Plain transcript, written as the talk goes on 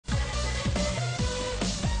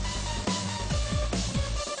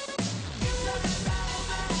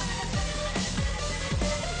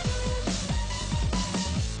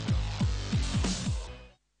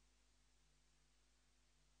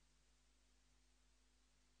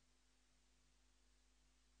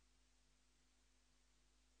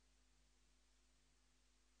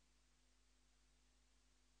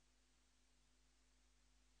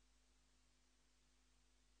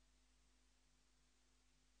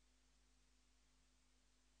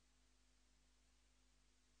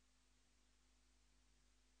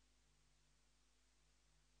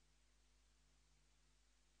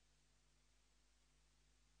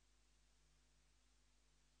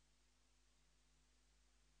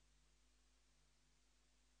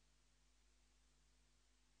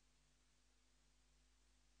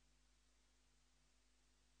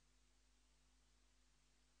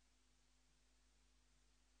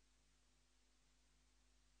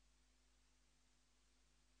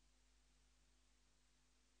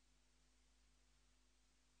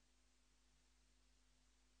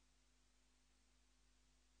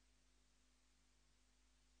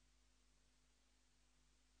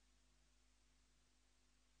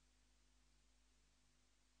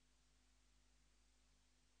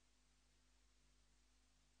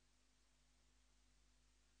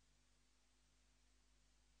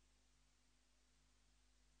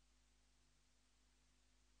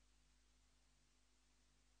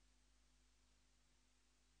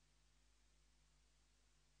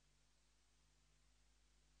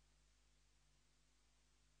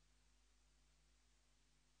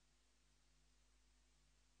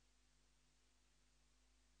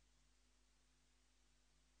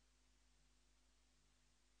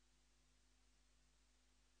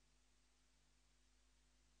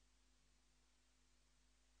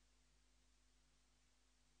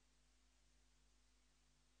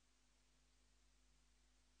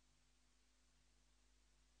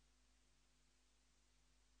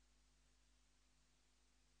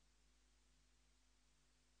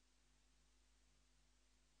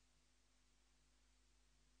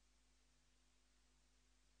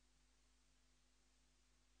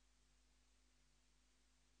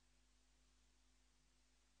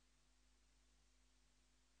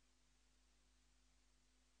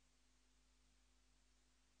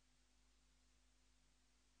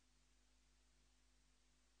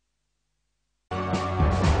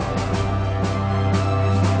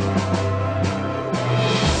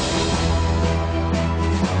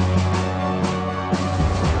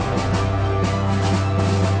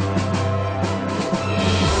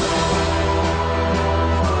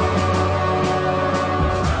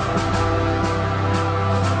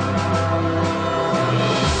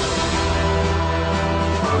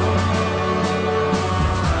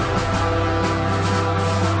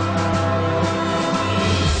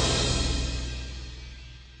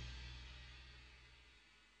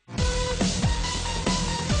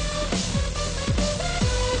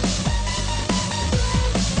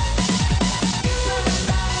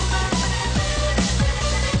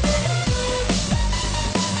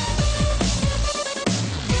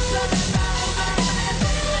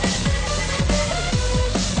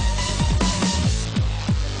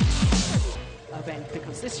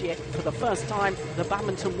first time, the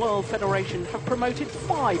Badminton World Federation have promoted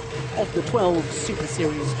 5 of the 12 Super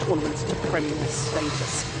Series tournaments to Premier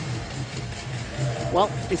status. Well,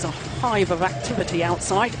 it's a hive of activity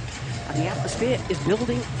outside, and the atmosphere is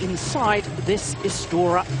building inside this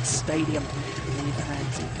Istora stadium. We've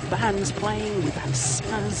had bands playing, we've had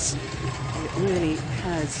singers. It really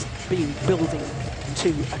has been building to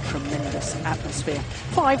a tremendous atmosphere.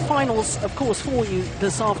 5 finals, of course, for you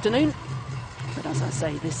this afternoon. But as I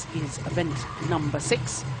say, this is event number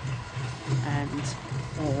 6. And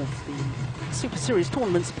of the Super Series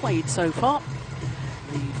tournaments played so far,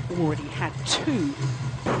 we've already had 2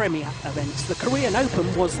 Premier events. The Korean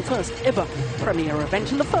Open was the first ever Premier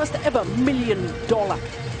event and the first ever $1 million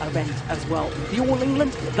event as well. The All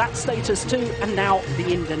England, that status too, and now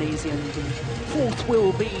the Indonesian. The 4th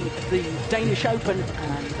will be the Danish Open,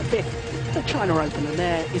 and the 5th, the China Open. And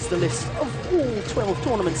there is the list of all 12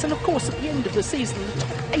 tournaments. And of course, at the end of the season, the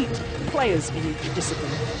top 8 players in each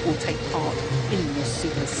discipline will take part in the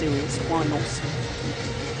Super Series finals.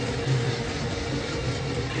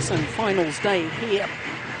 So finals day here.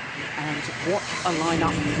 And what a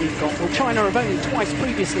lineup we've got. Well, China have only twice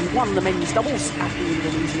previously won the men's doubles at the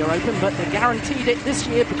Indonesia Open, but they're guaranteed it this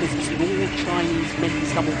year because it's the all-Chinese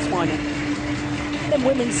men's doubles final. Then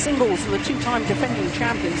women's singles, and the 2-time defending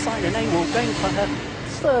champion, Saina Nehwal, going for her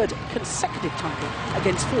 3rd consecutive title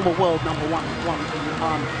against former world number 1, Wang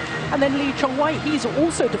Yinhan. And then Lee Chongwei, he's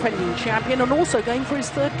also defending champion and also going for his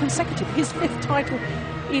 3rd consecutive, his 5th title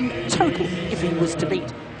in total if he was to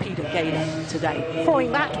beat Peter Gaylor today.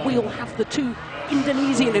 Following that, we'll have the 2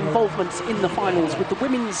 Indonesian involvements in the finals with the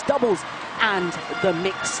women's doubles and the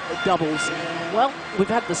mixed doubles. Well, we've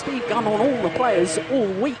had the speed gun on all the players all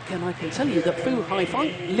week, and I can tell you that Fu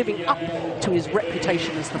Haifeng living up to his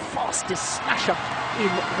reputation as the fastest smasher in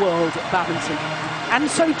world badminton. And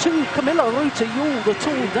so too, Camilla Ruta-Yule, the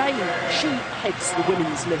tall dame, she heads the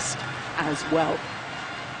women's list as well.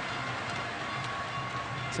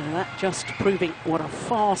 So that just proving what a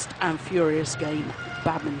fast and furious game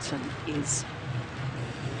badminton is.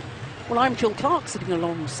 Well, I'm Jill Clark, sitting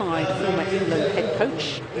alongside former England head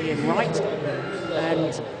coach Ian Wright,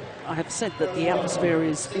 and I have said that the atmosphere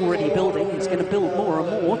is already building. It's going to build more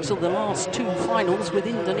and more till the last 2 finals with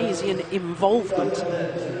Indonesian involvement.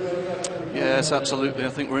 Yes, absolutely. I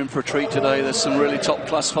think we're in for a treat today. There's some really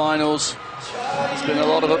top-class finals. There's been a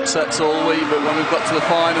lot of upsets all week, but when we've got to the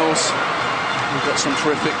finals, we've got some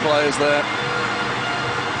terrific players there.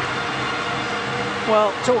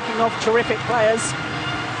 Well, talking of terrific players,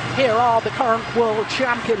 here are the current world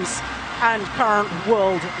champions and current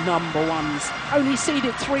world number 1s. Only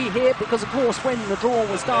seeded 3 here because, of course, when the draw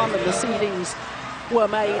was done and the seedings were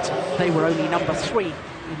made, they were only number 3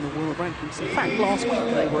 in the world rankings. In fact, last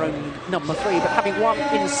week they were only number 3, but having won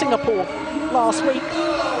in Singapore last week,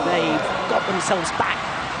 they've got themselves back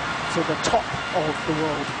to the top of the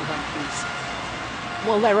world rankings.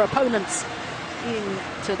 Well, their opponents in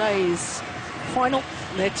today's final,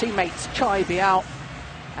 their teammates Chai Biao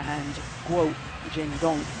and Guo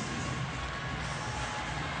Zhendong.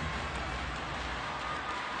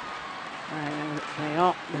 They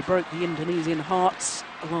are. They broke the Indonesian hearts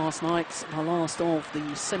last night, the last of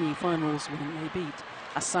the semi-finals when they beat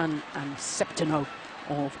Asan and Septino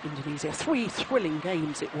of Indonesia. 3 thrilling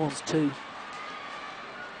games it was too.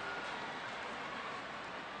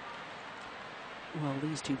 Well,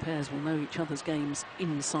 these 2 pairs will know each other's games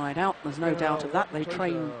inside out. There's no doubt of that. They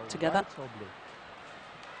train together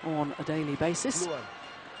on a daily basis.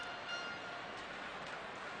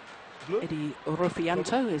 Eddie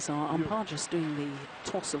Rufianto is our umpire, just doing the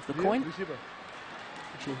toss of the coin.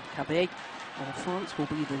 Gilles Cabet of France will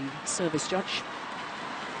be the service judge.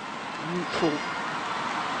 Neutral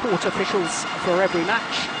court officials for every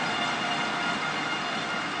match.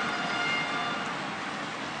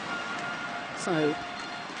 So,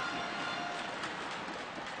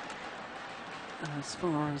 as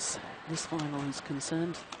far as this final is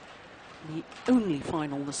concerned, the only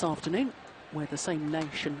final this afternoon where the same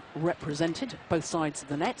nation represented, both sides of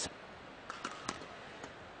the net.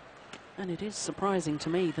 And it is surprising to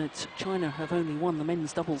me that China have only won the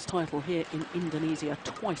men's doubles title here in Indonesia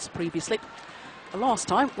twice previously. The last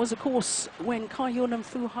time was, of course, when Kai Yun and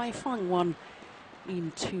Fu Haifeng won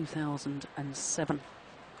in 2007.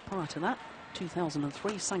 Prior to that,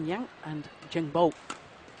 2003, Sang Yang and Zheng Bo.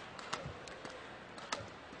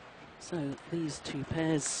 So these 2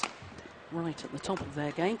 pairs right at the top of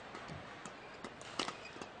their game.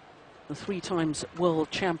 The 3 times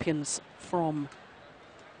world champions from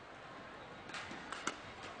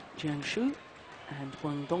Jiangsu and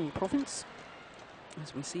Guangdong province,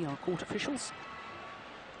 as we see our court officials.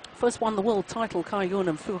 first won the world title, Haifeng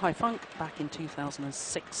and Haifeng, back in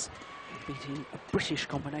 2006, beating a British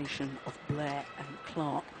combination of Blair and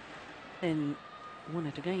Clark. Then won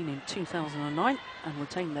it again in 2009 and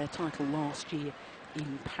retained their title last year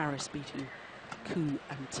in Paris, beating Ku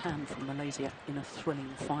and Tan from Malaysia in a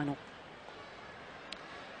thrilling final.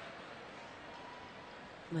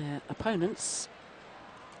 Their opponents,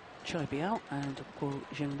 Biao and Guo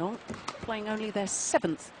Zhendong, playing only their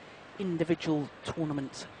 7th individual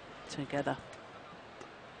tournament together.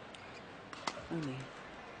 Only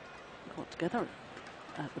got together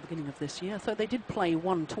at the beginning of this year, so they did play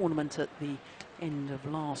one tournament at the end of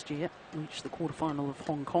last year, reached the quarterfinal of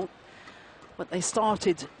Hong Kong, but they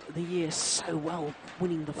started the year so well,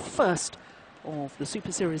 winning the first of the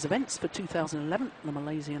Super Series events for 2011, the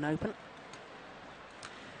Malaysian Open.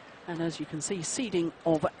 And as you can see, seeding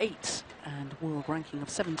of 8 and world ranking of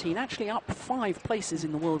 17, actually up 5 places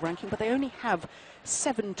in the world ranking, but they only have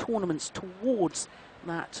 7 tournaments towards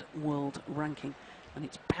that world ranking, and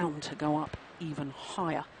it's bound to go up even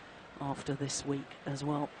higher after this week as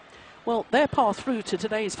well. Well, their path through to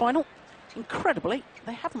today's final, incredibly,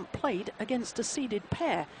 they haven't played against a seeded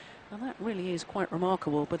pair. And that really is quite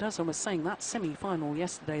remarkable. But as I was saying, that semi-final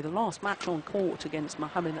yesterday, the last match on court against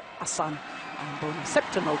Mohamed Hassan and Bung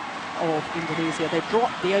of Indonesia, they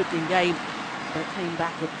dropped the opening game, but came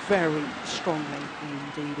back very strongly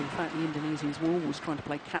indeed. In fact, the Indonesians were always trying to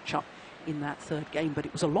play catch-up in that third game, but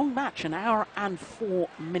it was a long match, an hour and 4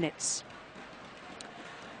 minutes.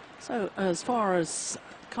 So as far as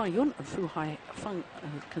Haifeng and Haifeng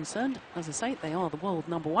are concerned, as I say, they are the world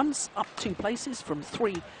 #1s, up 2 places from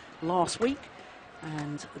 3 last week,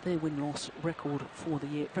 and their win-loss record for the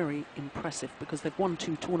year very impressive because they've won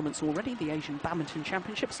 2 tournaments already, the Asian Badminton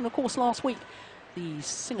Championships, and of course last week the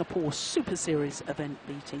Singapore Super Series event,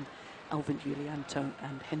 beating Alvin Julianto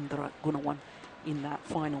and Hendra Gunawan in that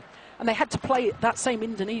final. And they had to play that same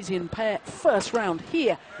Indonesian pair first round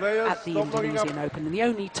here at the Indonesian Open, and the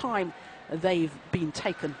only time they've been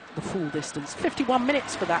taken the full distance. 51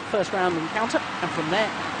 minutes for that first round encounter, and from there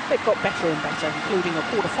they've got better and better, including a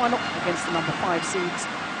quarter-final against the #5 seeds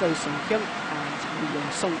Go Sung-kyung and Lee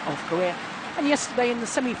Yong-sung of Korea, and yesterday in the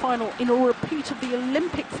semi-final, in a repeat of the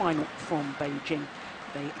Olympic final from Beijing,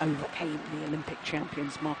 they overcame the Olympic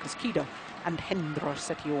champions Marcus Kido and Hendra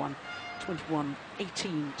Setiawan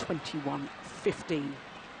 21-18, 21-15.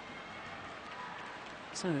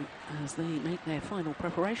 So, as they make their final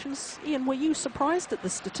preparations, Ian, were you surprised at the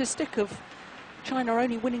statistic of China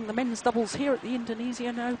only winning the men's doubles here at the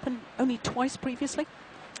Indonesian Open only twice previously?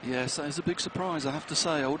 Yes, that is a big surprise, I have to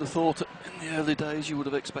say. I would have thought in the early days you would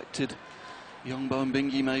have expected Yongbo and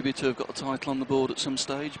Bingi maybe to have got a title on the board at some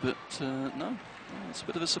stage, but no, it's a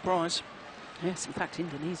bit of a surprise. Yes, in fact,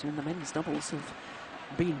 Indonesia in the men's doubles have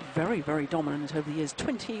been very, very dominant over the years.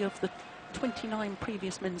 20 of the 29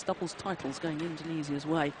 previous men's doubles titles going Indonesia's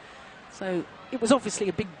way. So it was obviously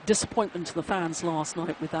a big disappointment to the fans last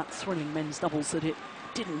night with that thrilling men's doubles that it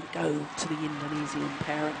didn't go to the Indonesian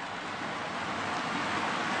pairing.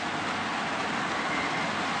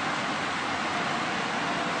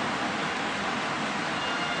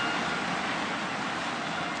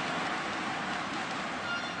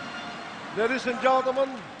 Ladies and gentlemen,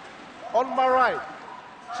 on my right,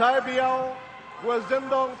 Biao, Guo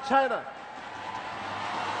Zhendong, China.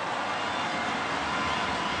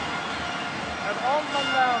 And on my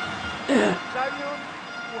left, Djarum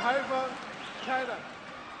Indonesia, China.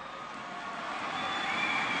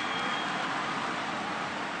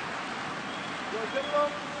 Guo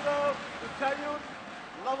Zhendong, Djarum,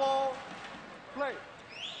 level, play.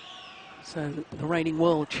 So the reigning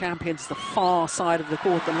world champions, the far side of the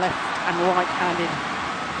court, the left and right-handed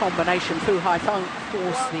combination. Haifeng, of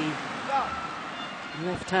course, the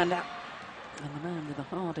left-hand out, and the man with the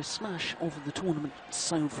hardest smash of the tournament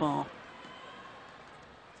so far.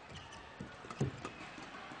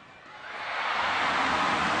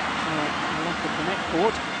 Left of the net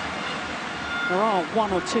court. There are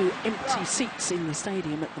 1 or 2 empty seats in the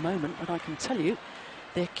stadium at the moment, but I can tell you,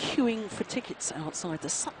 they're queuing for tickets outside.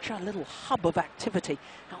 There's such a little hub of activity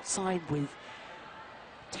outside with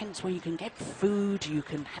tents where you can get food, you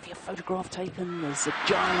can have your photograph taken, there's a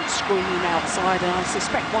giant screen outside, and I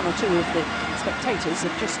suspect 1 or 2 of the spectators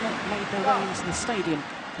have just not made their way into the stadium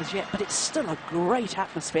as yet, but it's still a great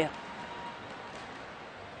atmosphere.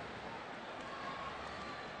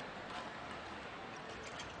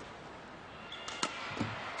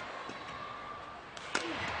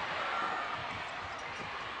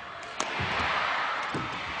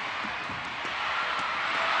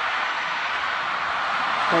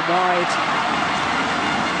 From wide.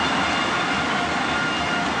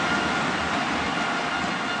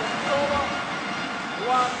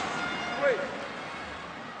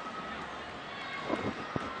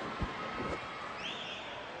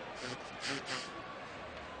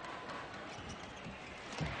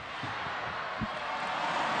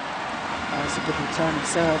 returning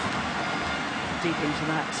serve deep into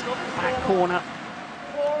that back corner.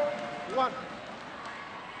 4-1.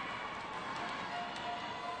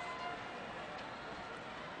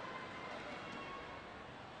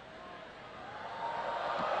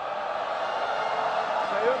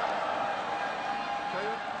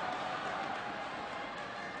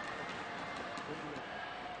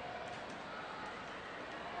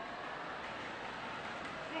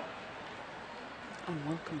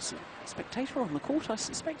 Unwelcome spectator on the court, I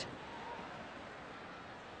suspect.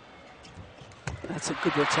 That's a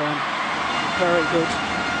good return. Very good.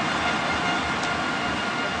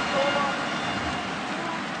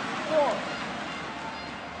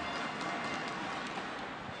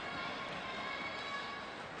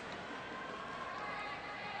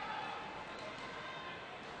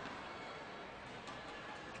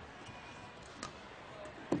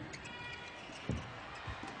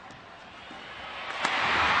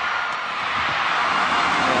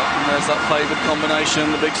 There's that favoured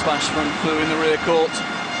combination, the big splash from Fu in the rear court,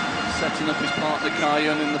 setting up his partner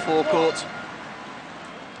Kaiyun in the forecourt.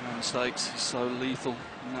 No mistakes, he's so lethal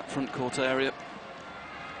in that front court area.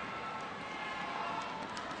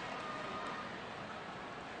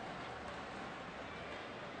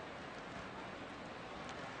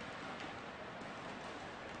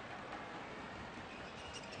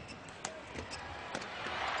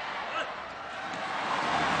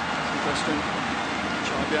 Interesting.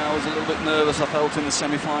 Biao was a little bit nervous, I felt, in the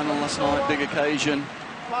semi-final last night. Big occasion,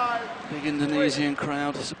 big Indonesian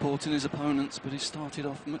crowd supporting his opponents, but he started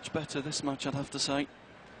off much better this match, I'd have to say.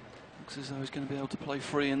 Looks as though he's going to be able to play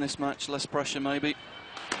free in this match, less pressure maybe.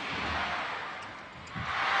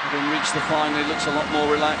 Having reached the final, he looks a lot more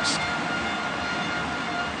relaxed.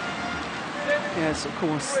 Yes, of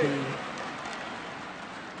course, the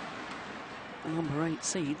number 8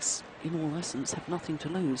 seeds, in all essence, have nothing to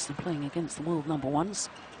lose. They're playing against the world number 1s,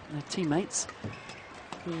 their teammates.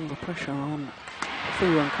 All the pressure on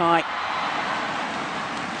Fu and Kai.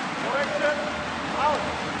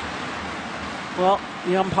 Well,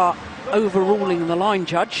 the umpire overruling the line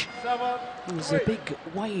judge. There was a big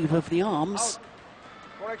wave of the arms.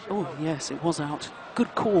 Oh, yes, it was out.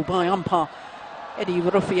 Good call by umpire Eddie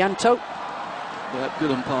Rufianto. Yeah,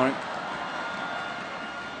 good umpiring.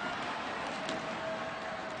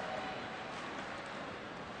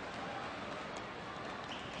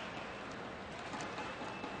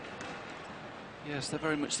 Yes, they're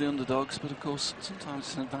very much the underdogs, but of course sometimes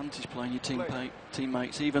it's an advantage playing your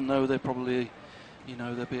teammates, even though they're probably, you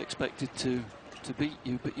know, they'll be expected to beat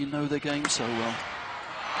you, but you know their game so well.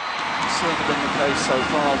 It's certainly been the case so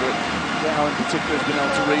far that Biao in particular has been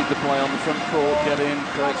able to read the play on the front court, get in,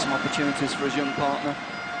 create some opportunities for his young partner.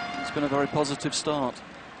 It's been a very positive start.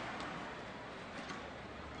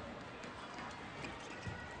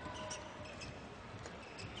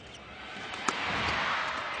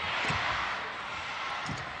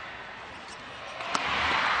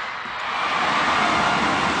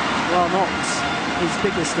 Well, not his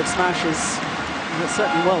biggest of smashes, but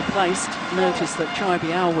certainly well placed. Noticed that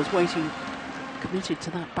Biao was waiting, committed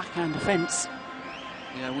to that backhand defence.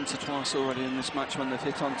 Yeah, once or twice already in this match when they've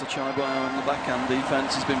hit onto Biao and the backhand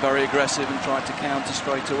defence has been very aggressive and tried to counter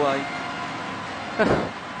straight away.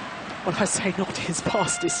 Well, I say not his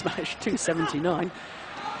fastest smash, 279.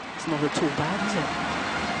 It's not at all bad, is it?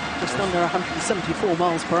 Just under 174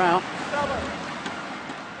 miles per hour.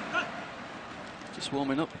 Just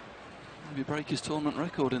warming up. Maybe break his tournament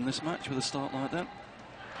record in this match with a start like that.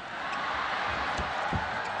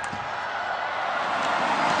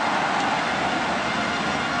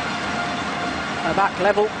 A back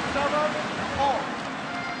level.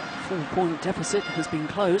 4-point deficit has been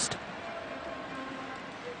closed.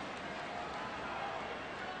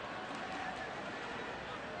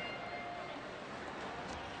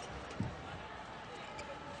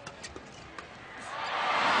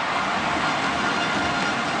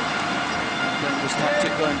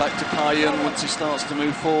 Going back to Kaiyun, once he starts to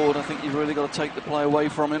move forward, I think you've really got to take the play away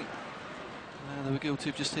from him. They were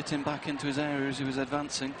guilty of just hitting back into his area as he was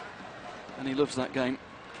advancing, and he loves that game.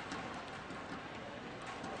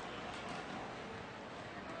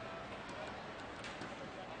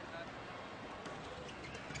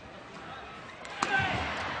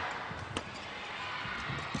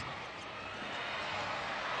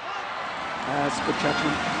 That's good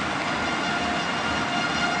judgment.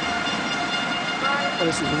 Well,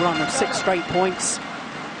 this is a run of 6 straight points.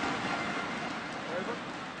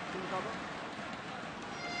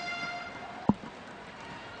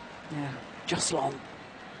 Yeah, just long. Yeah,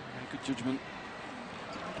 good judgment.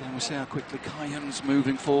 Again, we see how quickly Kaiyun's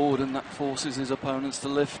moving forward, and that forces his opponents to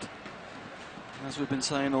lift. As we've been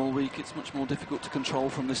saying all week, it's much more difficult to control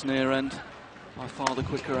from this near end, by far the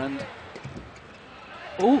quicker end.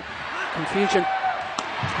 Oh, confusion.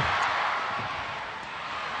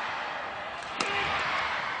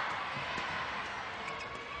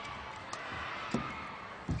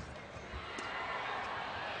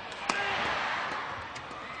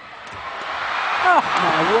 Oh,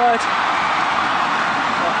 my word.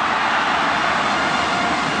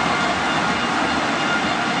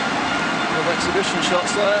 Exhibition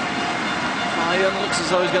shots there. Ian looks as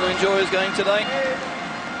though he's going to enjoy his game today.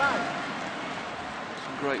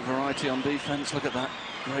 Some great variety on defence. Look at that.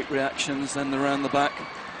 Great reactions. Then around the back.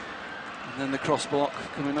 And then the cross block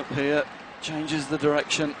coming up here. Changes the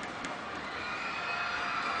direction.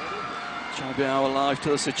 Biao alive to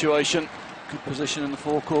the situation. Good position in the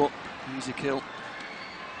forecourt. Easy kill.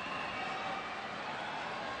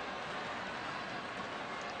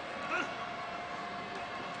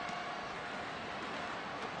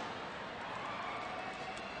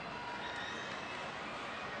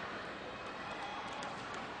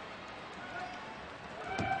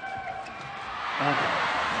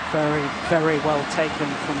 Very, very well taken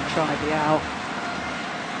from Biao.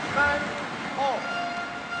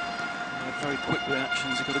 Very quick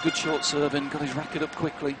reactions. He got a good short serve in, got his racket up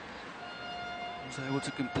quickly. He was able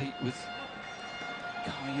to compete with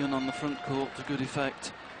Kayun on the front court to good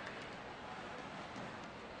effect.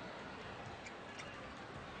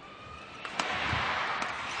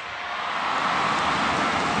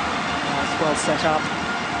 That's well set up.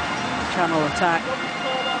 Channel attack.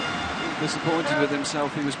 Disappointed with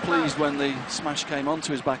himself. He was pleased when the smash came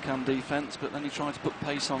onto his backhand defence, but then he tried to put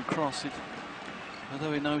pace on cross.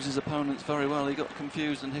 Although he knows his opponents very well, he got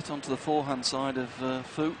confused and hit onto the forehand side of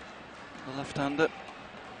Fu, the left-hander.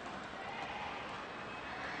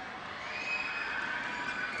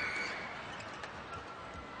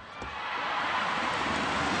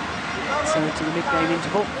 So into the mid-game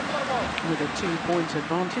interval with a 2-point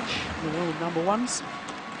advantage, the world number ones.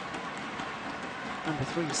 Number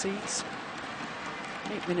 3 seeds.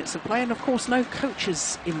 8 minutes of play, and of course no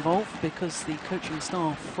coaches involved because the coaching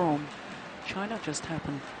staff from China just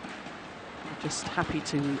happy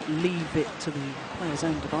to leave it to the players'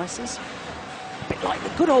 own devices. A bit like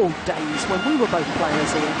the good old days when we were both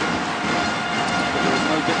players here. But there was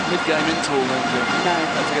no mid-game interval then, Jim. No.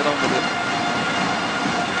 Had to get on with it.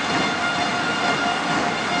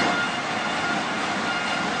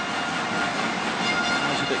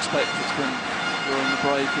 As you'd expect, it's been during the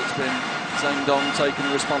break, it's been Zhendong taking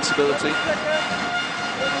the responsibility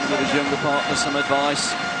and with his younger partner some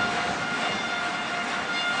advice.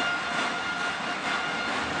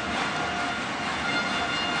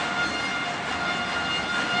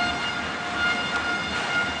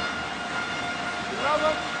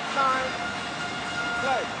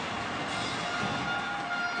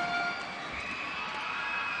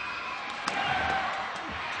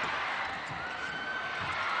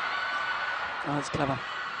 Oh, that's clever.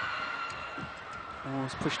 Oh,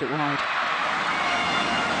 he's pushed it wide.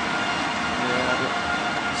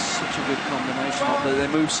 Yeah, such a good combination. They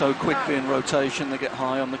move so quickly in rotation, they get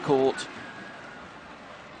high on the court.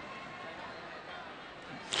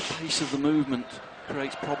 The pace of the movement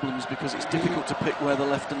creates problems because it's difficult to pick where the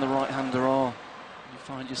left and the right hander are. You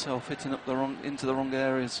find yourself hitting up into the wrong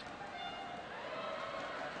areas.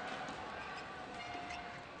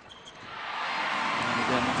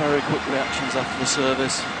 Very quick reactions after the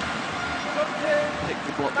service. Picked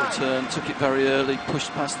the block return, took it very early,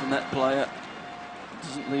 pushed past the net player.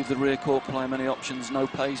 Doesn't leave the rear court player many options, no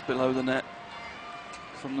pace below the net.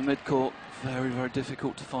 From the mid court, very, very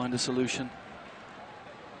difficult to find a solution.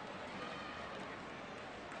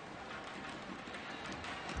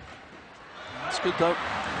 That's good though.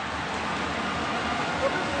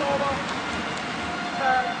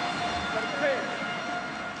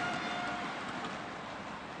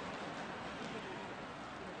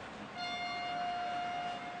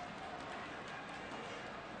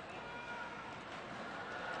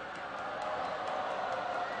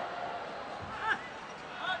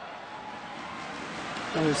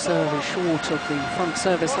 No serve is short of the front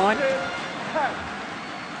service line.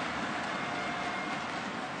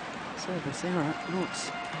 Service error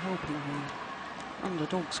not helping the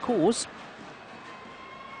underdog's cause.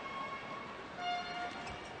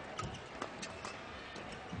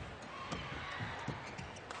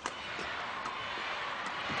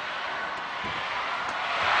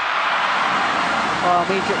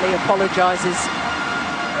 Immediately apologises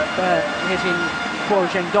for hitting Guo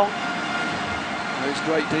Zhendong. It's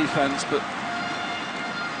great defence, but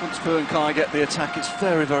once Fu and Kai get the attack, it's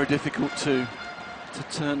very, very difficult to to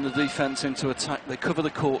turn the defence into attack. They cover the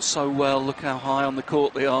court so well. Look how high on the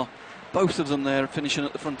court they are. Both of them there finishing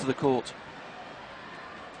at the front of the court.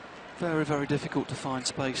 Very, very difficult to find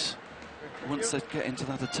space once they get into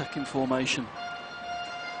that attacking formation.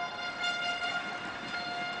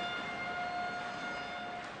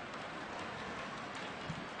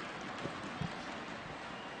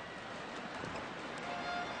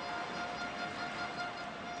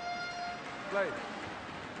 Play.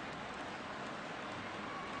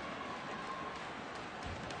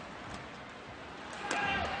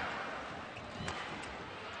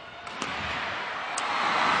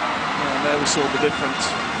 There we saw the difference.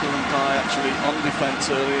 Kai actually on defence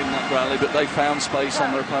early in that rally, but they found space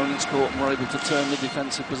on their opponent's court and were able to turn the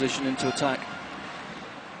defensive position into attack.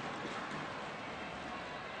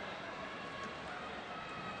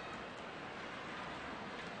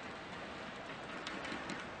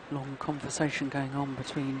 Long conversation going on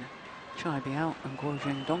between Biao and Guo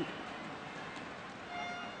Zhendong.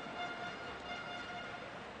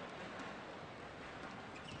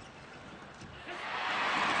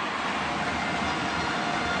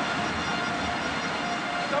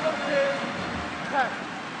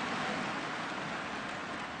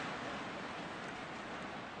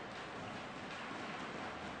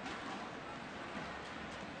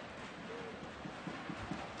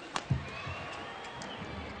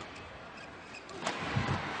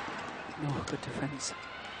 Oh, good defence.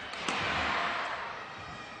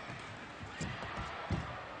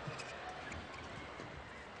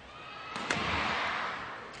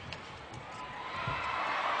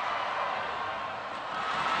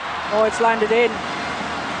 Oh, it's landed in.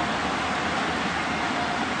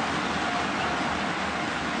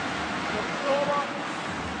 Over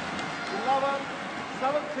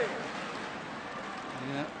 11-17.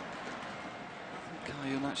 Yeah.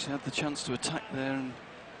 Karno actually had the chance to attack there and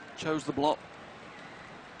chose the block.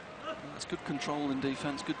 That's good control in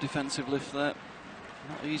defence, good defensive lift there.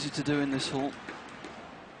 Not easy to do in this hall.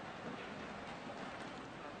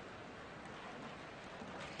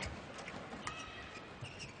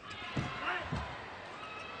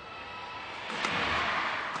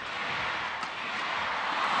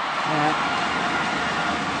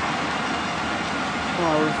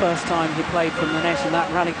 Well, the first time he played from the net in that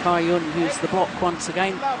rally, Karno used the block once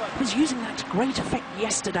again. He was using that to great effect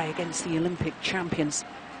yesterday against the Olympic champions.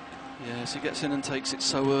 Yes, he gets in and takes it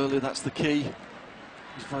so early, that's the key.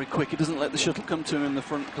 He's very quick, he doesn't let the shuttle come to him in the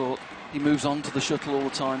front court. He moves on to the shuttle all the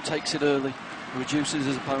time, takes it early, reduces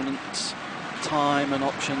his opponent's time and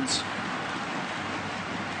options.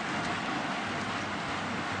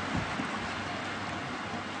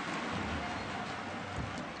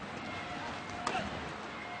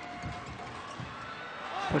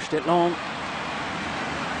 Pushed it long.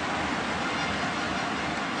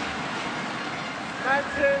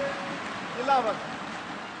 19-11.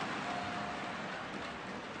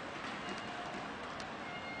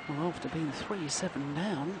 Well, after being 3-7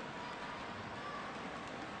 down,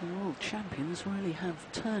 the world champions really have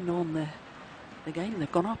turned on the game. They've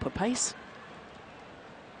gone up a pace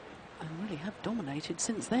and really have dominated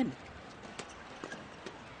since then.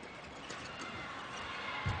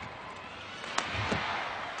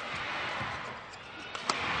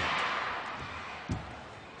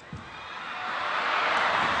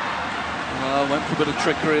 Went for a bit of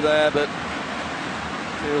trickery there, but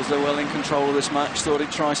feels they're well in control of this match. Thought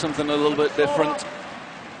he'd try something a little bit different.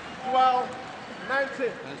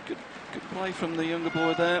 12-19. Good play from the younger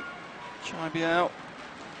boy there, Biao.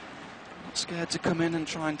 Not scared to come in and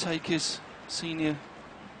try and take his senior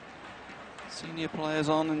players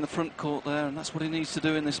on in the front court there, and that's what he needs to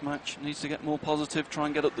do in this match. He needs to get more positive, try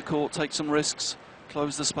and get up the court, take some risks,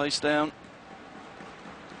 close the space down.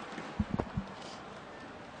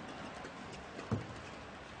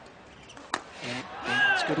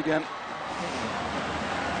 Good again.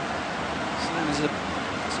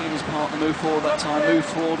 Seeing his partner move forward that time, moved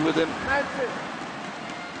forward with him. Was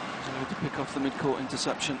able to pick off the mid-court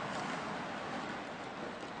interception.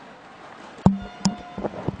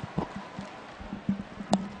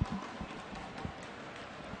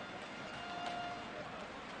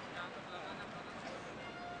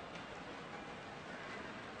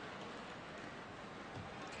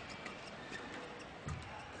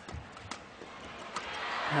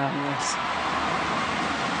 Yes.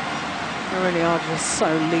 They really are just so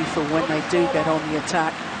lethal when they do get on the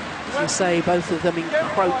attack. As you say, both of them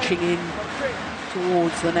encroaching in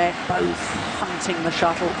towards the net, both hunting the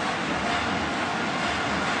shuttle.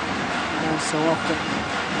 And so often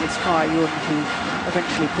it's Karno who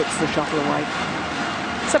eventually puts the shuttle away.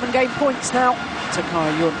 7 game points now to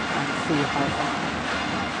Karno and Haifeng.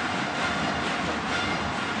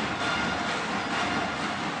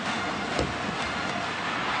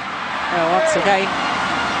 once again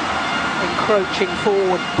encroaching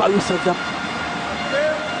forward, both of them.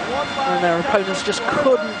 And their opponents just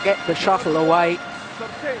couldn't get the shuttle away.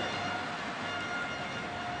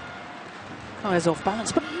 Kai's off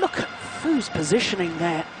balance, but look at Fu's positioning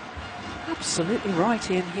there. Absolutely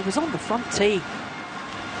right, Ian. He was on the front tee.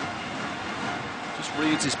 Just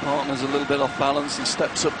reads his partners a little bit off balance and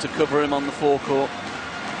steps up to cover him on the forecourt.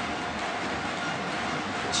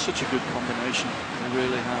 It's such a good combination. They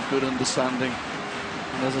really have good understanding.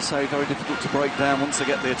 And as I say, very difficult to break down once they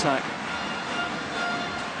get the attack.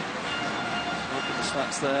 Look at the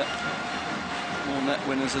stats there. More net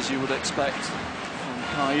winners as you would expect from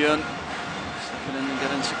Kai-Yun. Stepping in and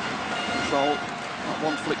getting control. Not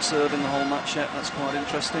one flick serve in the whole match yet. That's quite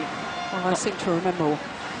interesting. Well, I seem to remember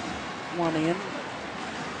one, Ian.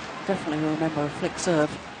 Definitely remember a flick serve.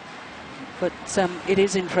 But it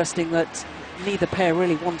is interesting that neither pair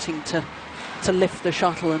really wanting to lift the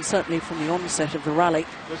shuttle, and certainly from the onset of the rally,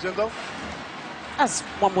 as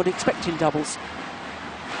one would expect in doubles.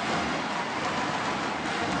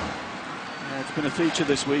 Yeah, it's been a feature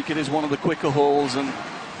this week. It is one of the quicker hauls, and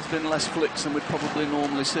there's been less flicks than we'd probably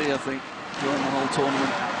normally see, I think, during the whole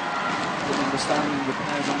tournament. But the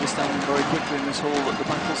players understanding very quickly in this hall that the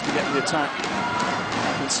battle's to get the attack.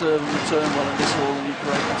 You can serve and return well in this hall, and you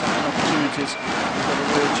create attacking opportunities. You've got a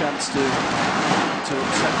real chance to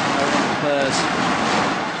upset the pairs.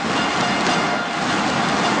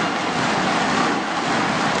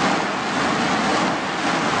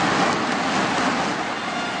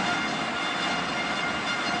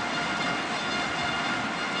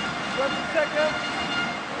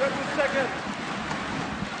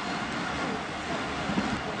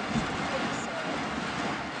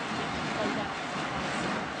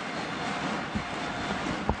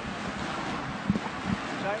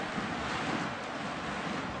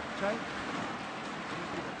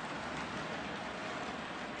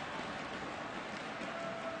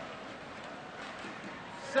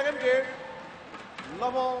 Second game,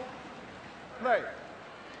 level play.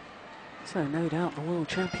 So no doubt the world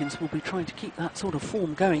champions will be trying to keep that sort of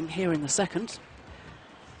form going here in the second.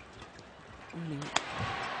 Really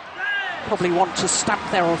probably want to stamp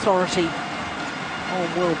their authority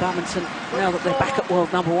on world badminton. Now that they're back at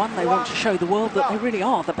world number one, they want to show the world that they really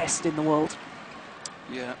are the best in the world.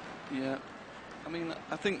 Yeah, yeah. I mean,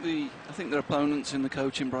 I think their opponents in the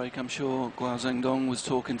coaching break, I'm sure Guo Zhendong was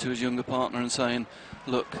talking to his younger partner and saying,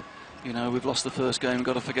 look, you know, we've lost the first game, we've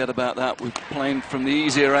got to forget about that. We're playing from the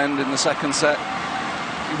easier end in the second set.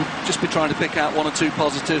 You would just be trying to pick out one or two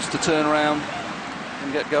positives to turn around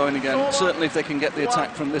and get going again. Certainly if they can get the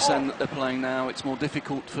attack from this end that they're playing now, it's more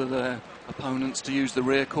difficult for their opponents to use the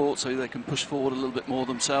rear court so they can push forward a little bit more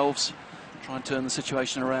themselves, try and turn the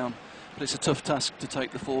situation around. But it's a tough task to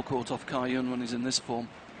take the forecourt off Kai-Yun when he's in this form.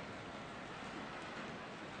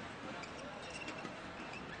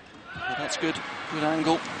 But that's good. Good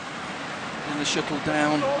angle. Getting the shuttle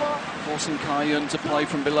down, forcing Kai-Yun to play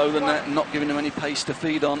from below the net and not giving him any pace to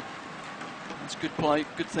feed on. That's good play,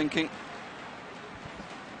 good thinking.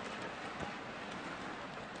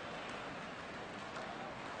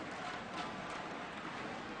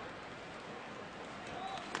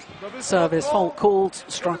 Service fault called,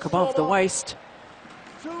 struck above the waist.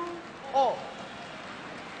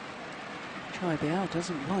 Biao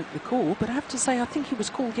doesn't like the call, but I have to say, I think he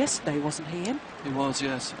was called yesterday, wasn't he, Ian? He was,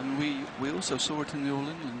 yes, and we also saw it in the All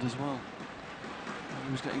England as well.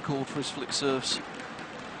 He was getting called for his flick serves.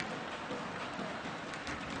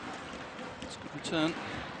 It's a good return.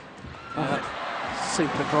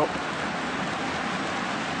 Super drop.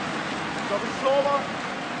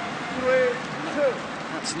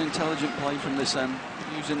 That's an intelligent play from this end,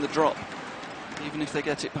 using the drop. Even if they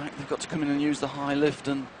get it back, they've got to come in and use the high lift,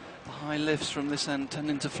 and the high lifts from this end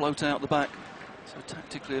tending to float out the back. So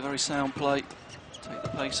tactically a very sound play. Take the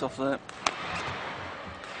pace off there.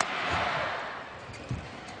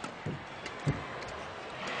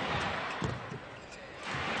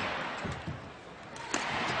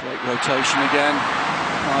 Great rotation again.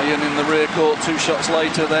 Kai-Yun in the rear court, 2 shots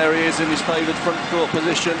later, there he is in his favoured front court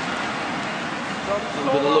position. A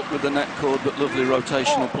little bit of luck with the net cord, but lovely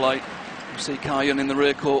rotational play. You see Kai-Yun in the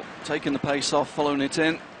rear court, taking the pace off, following it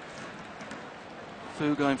in.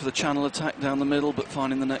 Fu going for the channel attack down the middle, but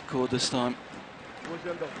finding the net cord this time.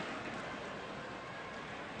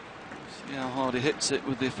 See how hard he hits it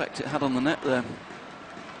with the effect it had on the net there.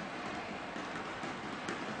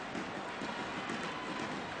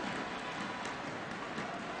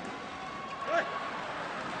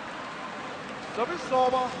 Service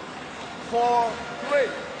over for 3.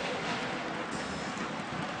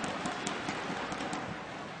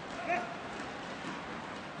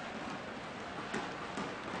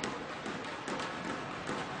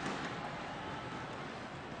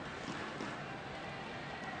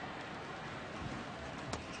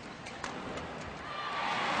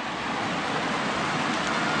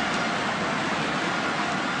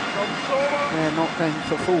 not going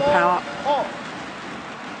for full power.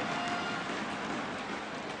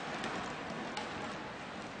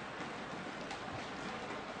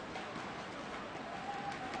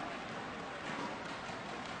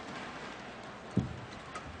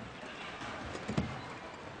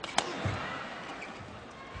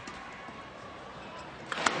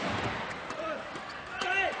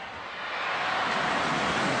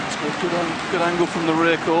 Good angle from the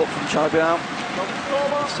rear court from Biao.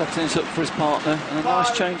 Setting this up for his partner. And a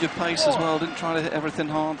nice change of pace as well. Didn't try to hit everything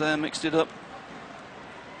hard there, mixed it up.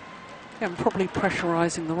 Yeah, and probably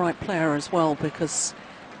pressurising the right player as well, because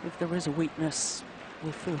if there is a weakness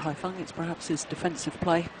with Haifeng, it's perhaps his defensive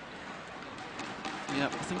play. Yeah, I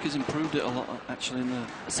think he's improved it a lot actually in the...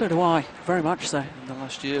 So do I, very much so. In the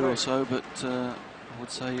last year or so, but I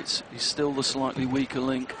would say he's still the slightly weaker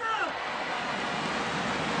link.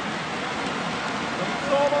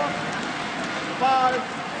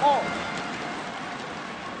 5-all.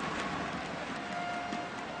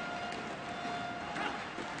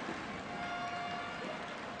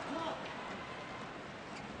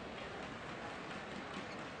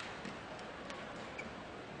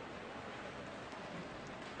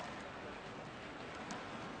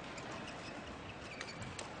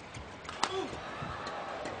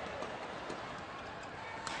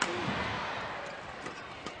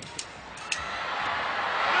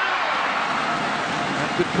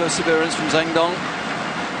 Good perseverance from Zhendong.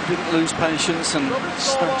 Didn't lose patience and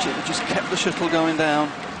snatch it. He just kept the shuttle going down.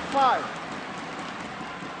 5.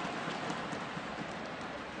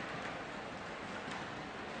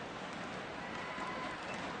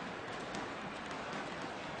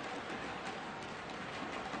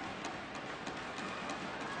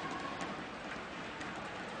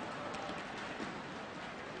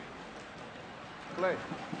 Play.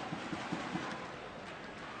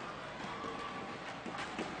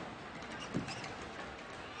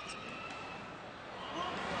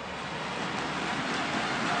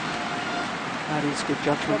 That is good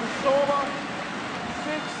judgment.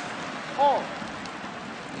 6-all.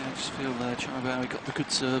 Yeah, I just feel there, Biao, he got the good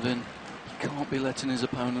serve in. He can't be letting his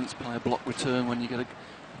opponents play a block return when you get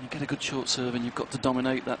a good short serve, and you've got to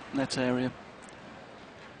dominate that net area.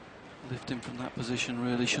 Lifting from that position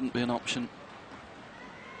really shouldn't be an option.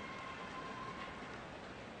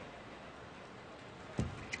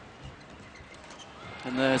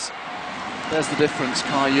 And there's the difference.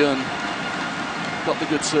 Kai Yun got the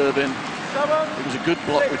good serve in. It was a good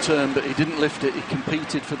block return, but he didn't lift it. He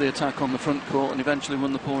competed for the attack on the front court and eventually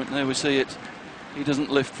won the point. And there we see it. He doesn't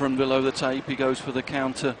lift from below the tape. He goes for the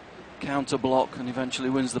counter block and eventually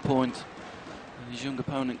wins the point. And his young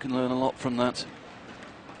opponent can learn a lot from that.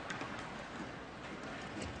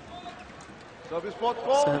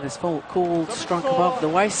 Service fault called, struck above the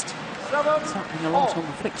waist. It's happening a lot on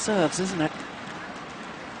the flick serves, isn't it?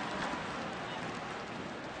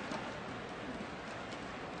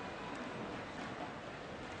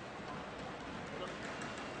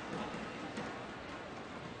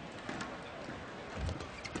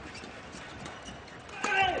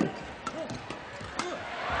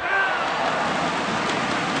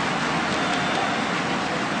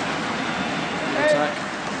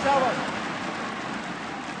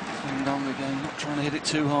 Again, not trying to hit it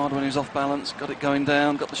too hard when he was off balance. Got it going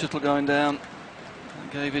down, got the shuttle going down.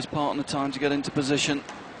 And gave his partner time to get into position.